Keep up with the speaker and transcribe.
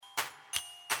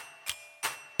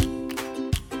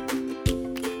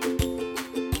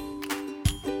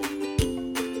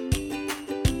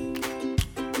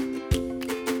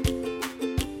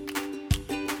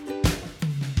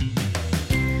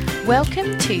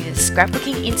Welcome to the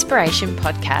Scrapbooking Inspiration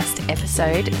Podcast,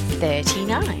 episode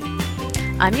 39.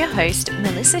 I'm your host,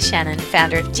 Melissa Shannon,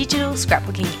 founder of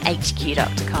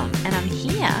digitalscrapbookinghq.com, and I'm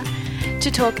here to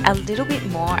talk a little bit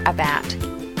more about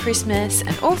Christmas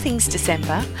and all things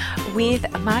December with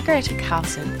Margareta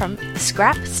Carlsson from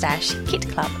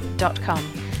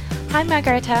scrap-kitclub.com. Hi,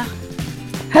 Margareta.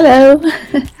 Hello.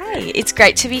 Hi, it's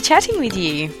great to be chatting with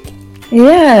you.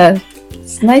 Yeah,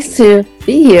 it's nice to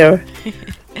be here.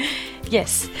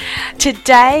 Yes.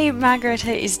 Today,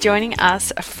 Margareta is joining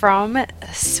us from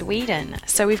Sweden.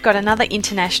 So we've got another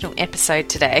international episode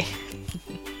today.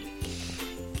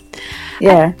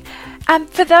 Yeah.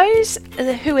 For those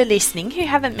who are listening who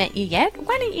haven't met you yet,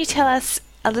 why don't you tell us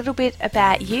a little bit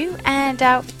about you and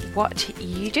what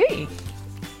you do?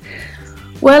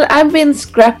 Well, I've been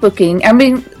scrapbooking. I've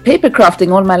been paper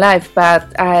crafting all my life, but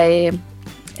I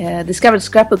discovered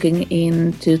scrapbooking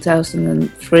in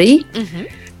 2003. Mm-hmm.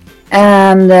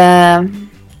 And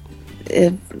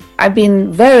I've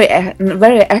been very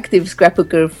active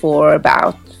scrapbooker for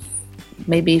about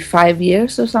maybe 5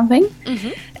 years or something.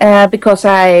 Mm-hmm. Because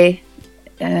I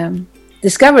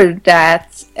discovered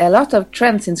that a lot of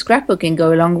trends in scrapbooking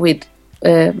go along with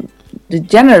the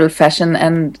general fashion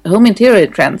and home interior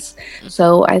trends.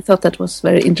 So I thought that was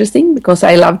very interesting because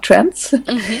I love trends.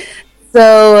 Mm-hmm.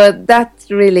 So that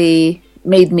really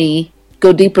made me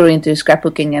go deeper into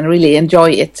scrapbooking and really enjoy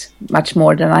it much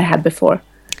more than I had before.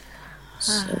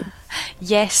 So.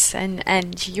 Yes,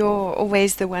 and you're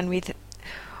always the one with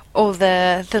all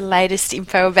the latest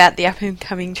info about the up and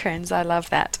coming trends. I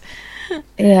love that.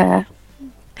 Yeah.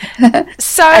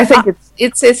 So I think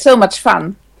it's so much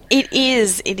fun. It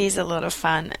is a lot of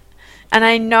fun. And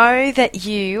I know that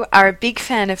you are a big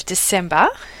fan of December.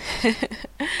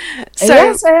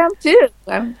 Yes, I am too.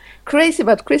 I'm crazy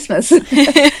about Christmas.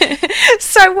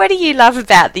 So what do you love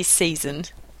about this season?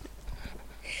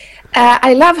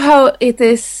 I love how it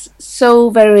is so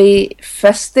very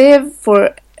festive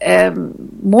for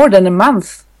more than a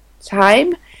month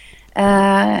time.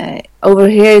 Over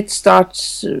here it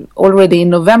starts already in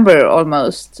November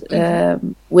almost,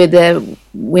 with the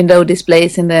window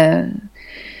displays in the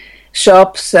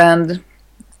shops, and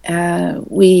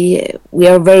we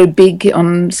are very big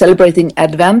on celebrating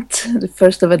Advent, the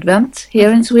first of Advent here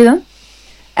in Sweden.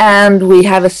 And we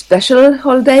have a special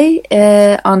holiday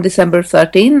on December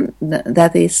 13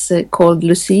 that is called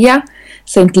Lucia,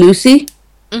 Saint Lucy,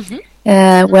 mm-hmm.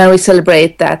 Where we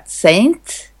celebrate that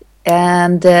saint.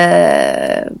 And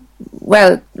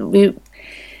we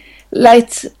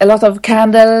light a lot of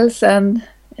candles, and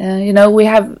we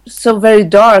have so very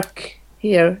dark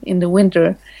here in the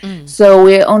winter, so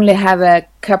we only have a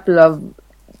couple of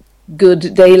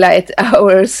good daylight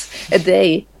hours a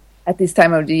day at this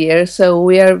time of the year. So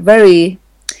we are very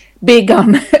big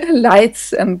on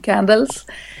lights and candles.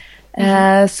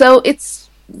 So it's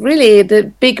really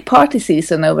the big party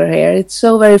season over here. It's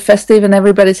so very festive and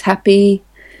everybody's happy.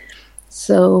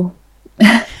 So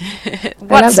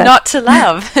what's not to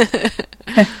love?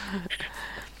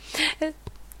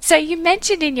 So you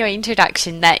mentioned in your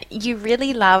introduction that you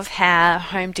really love how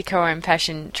home decor and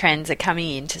fashion trends are coming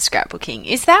into scrapbooking.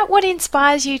 Is that what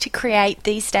inspires you to create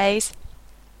these days?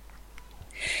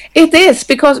 It is,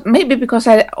 because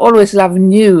I always love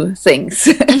new things.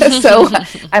 So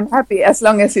I'm happy as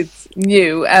long as it's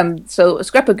new. And so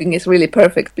scrapbooking is really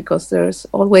perfect because there's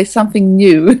always something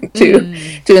new to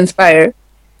inspire.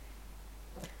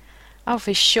 Oh,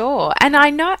 for sure. And I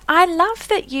love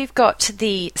that you've got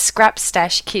the Scrap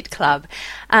Stash Kit Club,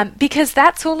 because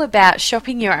that's all about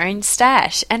shopping your own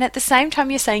stash. And at the same time,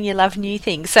 you're saying you love new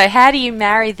things. So how do you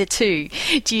marry the two?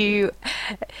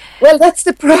 Well, that's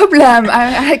the problem.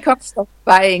 I can't stop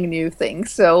buying new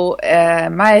things. So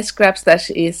my scrap stash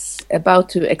is about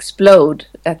to explode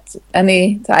at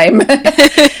any time.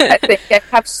 I think I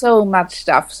have so much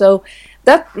stuff. So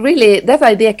that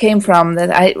idea came from that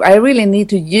I really need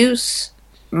to use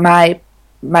my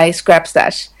scrap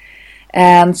stash.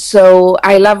 And so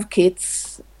I love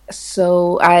kits.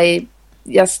 So I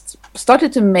just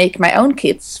started to make my own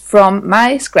kits from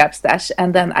my scrap stash,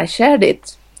 and then I shared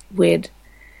it with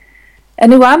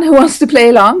anyone who wants to play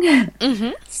along.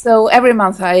 Mm-hmm. So every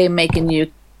month I make a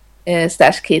new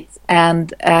stash kit,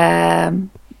 and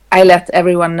I let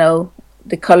everyone know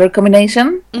the color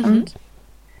combination, mm-hmm. and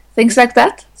things like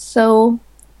that. So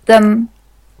then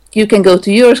you can go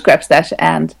to your scrap stash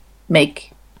and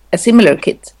make a similar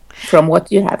kit from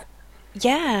what you have.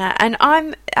 Yeah, and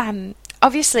I'm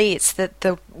obviously it's the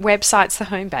website's the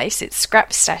home base. It's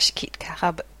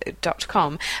scrap-kitclub.com.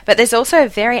 festive.com, but there's also a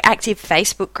very active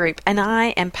Facebook group, and I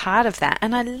am part of that,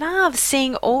 and I love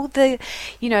seeing all the,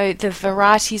 the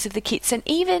varieties of the kits, and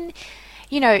even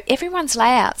everyone's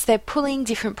layouts. They're pulling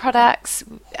different products,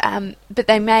 but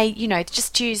they may,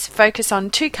 just focus on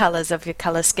 2 colours of your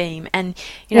colour scheme, and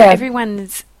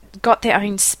everyone's got their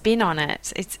own spin on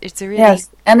it. It's a really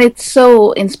and it's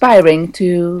so inspiring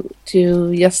to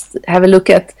just have a look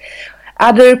at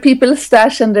other people's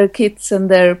stash and their kits and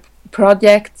their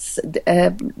projects.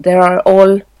 There are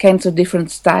all kinds of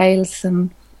different styles,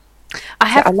 and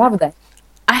I love that.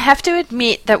 I have to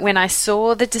admit that when I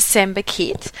saw the December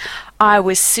kit, I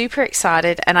was super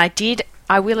excited, and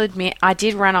I will admit, I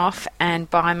did run off and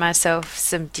buy myself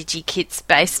some Digi kits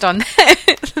based on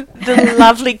the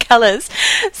lovely colours.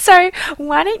 So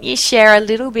why don't you share a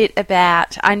little bit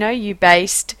about, I know you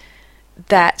based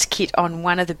that kit on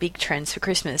one of the big trends for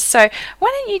Christmas. So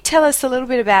why don't you tell us a little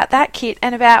bit about that kit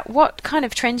and about what kind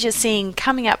of trends you're seeing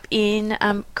coming up in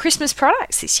Christmas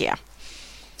products this year?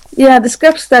 Yeah, the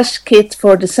Scrap Stash kit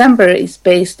for December is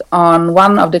based on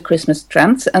one of the Christmas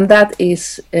trends, and that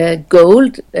is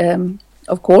gold,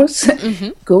 of course.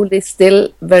 Mm-hmm. Gold is still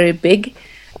very big,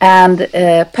 and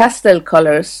pastel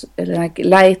colors like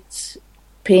light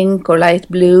pink or light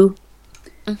blue,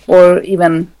 or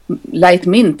even light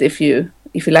mint if you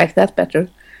like that better.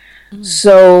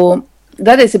 So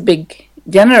that is a big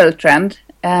general trend,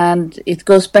 and it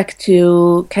goes back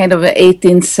to kind of an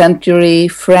 18th century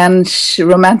French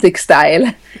romantic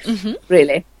style,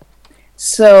 really.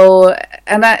 So,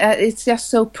 and it's just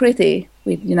so pretty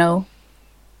with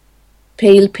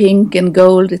pale pink and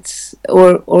gold. It's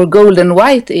or gold and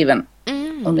white even.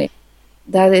 Only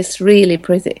that is really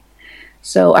pretty.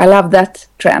 So I love that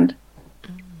trend.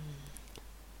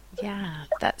 Yeah,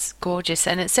 that's gorgeous,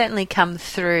 and it certainly comes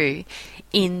through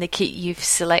in the kit you've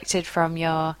selected from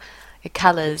your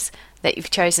colours that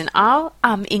you've chosen. I'll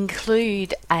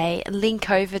include a link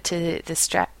over to the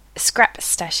Scrap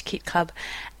Stash Kit Club,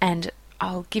 and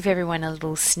I'll give everyone a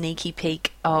little sneaky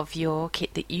peek of your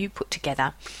kit that you put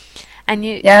together. And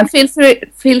and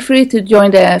feel free to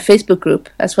join the Facebook group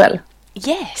as well.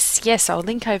 Yes, I'll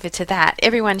link over to that.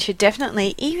 Everyone should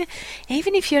definitely,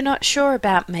 even if you're not sure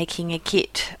about making a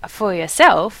kit for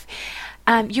yourself,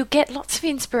 you'll get lots of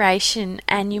inspiration,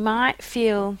 and you might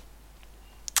feel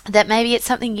that maybe it's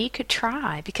something you could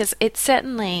try, because it's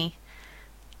certainly,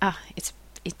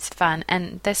 it's fun,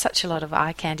 and there's such a lot of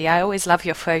eye candy. I always love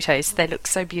your photos; they look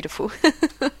so beautiful.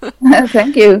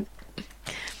 Thank you.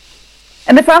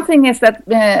 And the fun thing is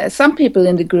that some people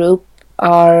in the group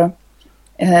are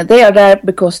there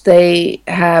because they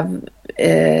have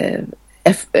a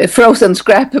frozen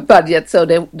scrap budget, so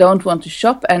they don't want to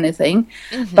shop anything.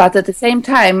 But at the same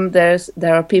time, there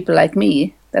are people like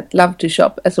me that love to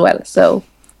shop as well. So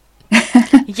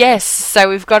yes, so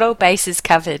we've got all bases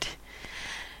covered.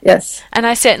 Yes, and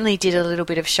I certainly did a little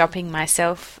bit of shopping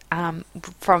myself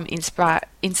from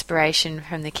inspiration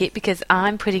from the kit, because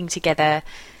I'm putting together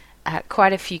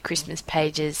quite a few Christmas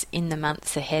pages in the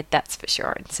months ahead. That's for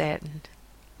sure and certain.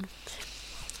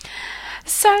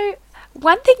 So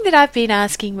one thing that I've been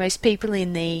asking most people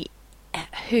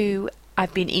who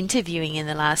I've been interviewing in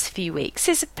the last few weeks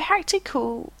is a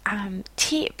practical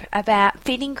tip about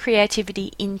fitting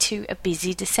creativity into a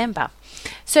busy December.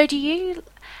 So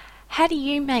how do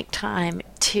you make time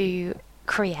to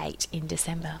create in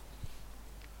December?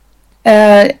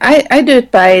 I do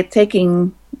it by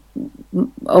taking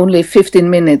only 15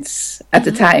 minutes at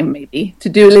a time, maybe, to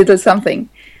do a little something.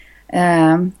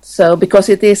 So because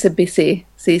it is a busy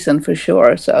season for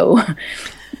sure. So,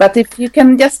 but if you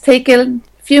can just take a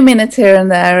few minutes here and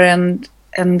there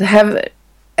and have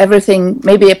everything,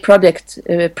 maybe a project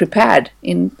prepared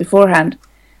beforehand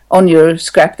on your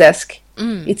scrap desk,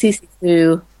 it's easy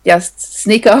to just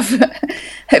sneak off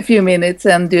a few minutes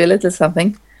and do a little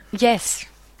something. Yes,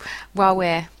 while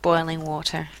we're boiling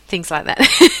water, things like that.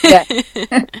 Yeah.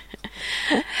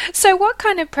 So what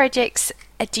kind of projects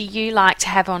do you like to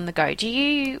have on the go? Do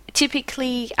you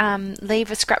typically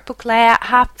leave a scrapbook layout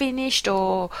half finished,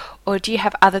 or do you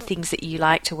have other things that you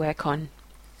like to work on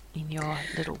in your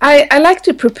little... I like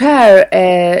to prepare,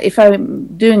 if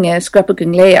I'm doing a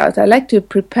scrapbooking layout, I like to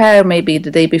prepare maybe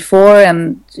the day before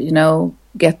and,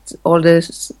 get all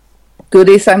the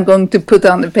goodies I'm going to put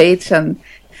on the page, and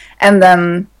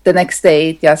then the next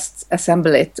day just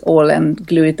assemble it all and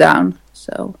glue it down.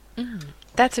 So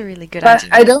that's a really good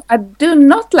idea. I do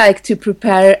not like to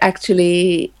prepare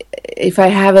actually if I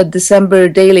have a December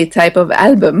daily type of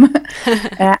album.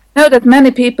 I know that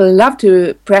many people love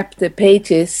to prep the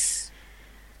pages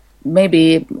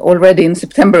maybe already in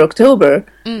September, October.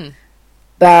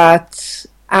 But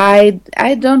I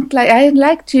don't like. I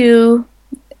like to.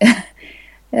 I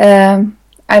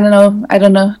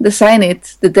don't know. Design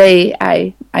it the day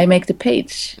I make the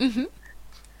page. Mm-hmm.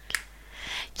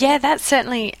 Yeah, that's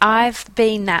certainly, I've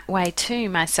been that way too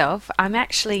myself. I'm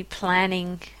actually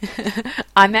planning,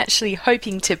 I'm actually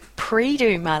hoping to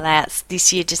pre-do my layouts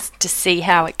this year just to see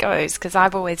how it goes, because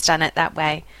I've always done it that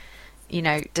way,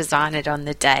 design it on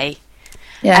the day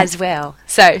as well.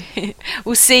 So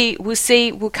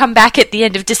we'll come back at the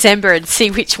end of December and see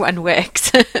which one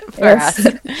works for us.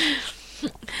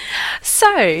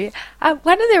 So,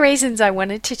 one of the reasons I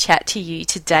wanted to chat to you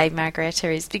today, Margareta,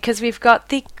 is because we've got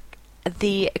the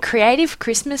Creative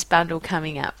Christmas Bundle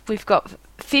coming up. We've got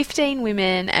 15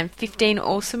 women and 15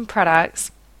 awesome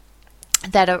products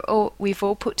that we've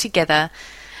all put together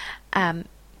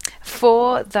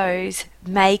for those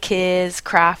makers,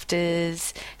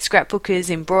 crafters, scrapbookers,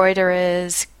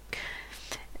 embroiderers,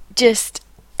 just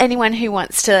anyone who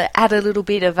wants to add a little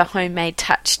bit of a homemade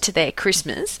touch to their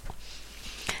Christmas.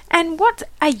 And what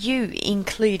are you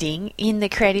including in the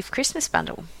Creative Christmas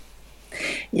Bundle?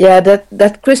 Yeah,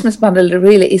 that Christmas bundle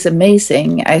really is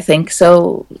amazing, I think.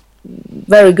 So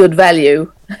very good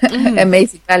value,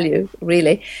 amazing value,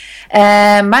 really.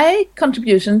 My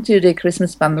contribution to the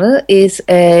Christmas bundle is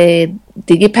a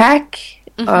digipack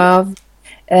of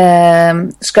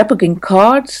scrapbooking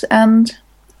cards and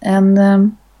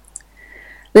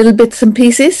little bits and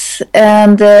pieces,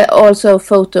 and also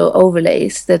photo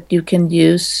overlays that you can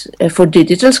use for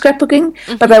digital scrapbooking.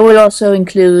 But I will also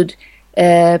include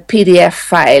PDF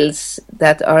files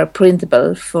that are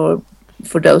printable for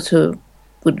those who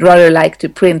would rather like to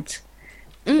print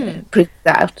it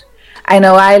out. I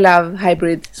know I love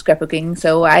hybrid scrapbooking,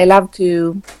 so I love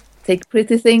to take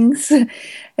pretty things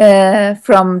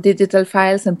from digital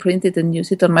files and print it and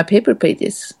use it on my paper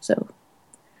pages. So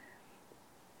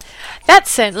that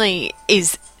certainly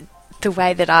is the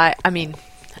way that I mean,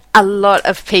 a lot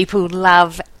of people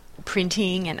love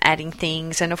printing and adding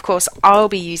things, and of course I'll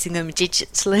be using them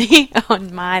digitally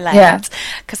on my layouts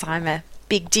because I'm a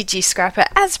big digi scrapper,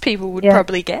 as people would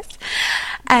probably guess.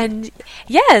 And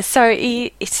so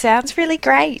it sounds really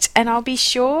great, and I'll be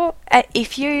sure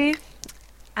if you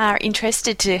are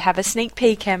interested to have a sneak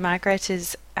peek at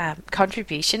Margareta's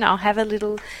contribution, I'll have a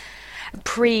little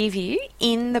preview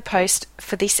in the post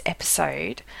for this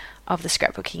episode of the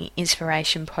Scrapbooking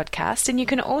Inspiration Podcast, and you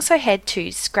can also head to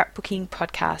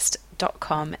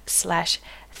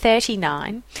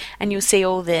scrapbookingpodcast.com/39 and you'll see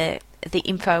all the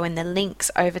info and the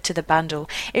links over to the bundle.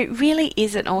 It really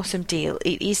is an awesome deal.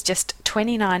 It is just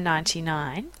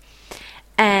 $29.99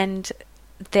 and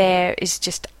there is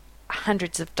just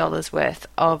hundreds of dollars worth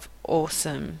of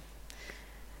awesome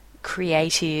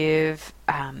creative,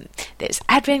 there's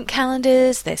advent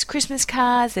calendars, there's Christmas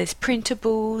cards, there's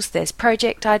printables, there's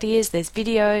project ideas, there's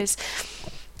videos.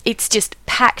 It's just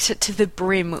packed to the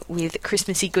brim with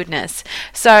Christmassy goodness.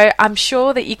 So I'm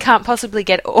sure that you can't possibly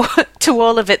get to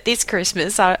all of it this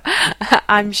Christmas.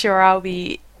 I'm sure I'll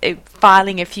be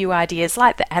filing a few ideas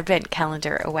like the advent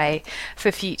calendar away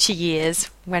for future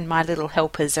years when my little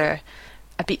helpers are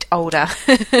a bit older.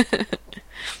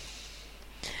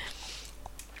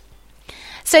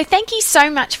 So thank you so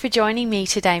much for joining me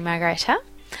today, Margareta.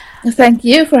 Thank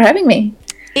you for having me.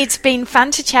 It's been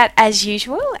fun to chat as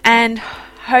usual, and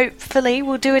hopefully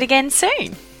we'll do it again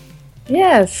soon.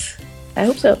 Yes, I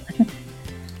hope so.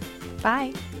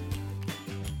 Bye.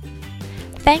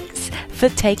 Thanks for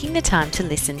taking the time to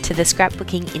listen to the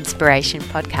Scrapbooking Inspiration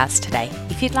Podcast today.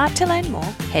 If you'd like to learn more,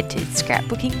 head to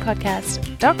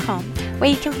scrapbookingpodcast.com where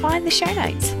you can find the show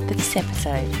notes for this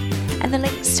episode and the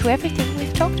links to everything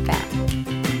we've talked about.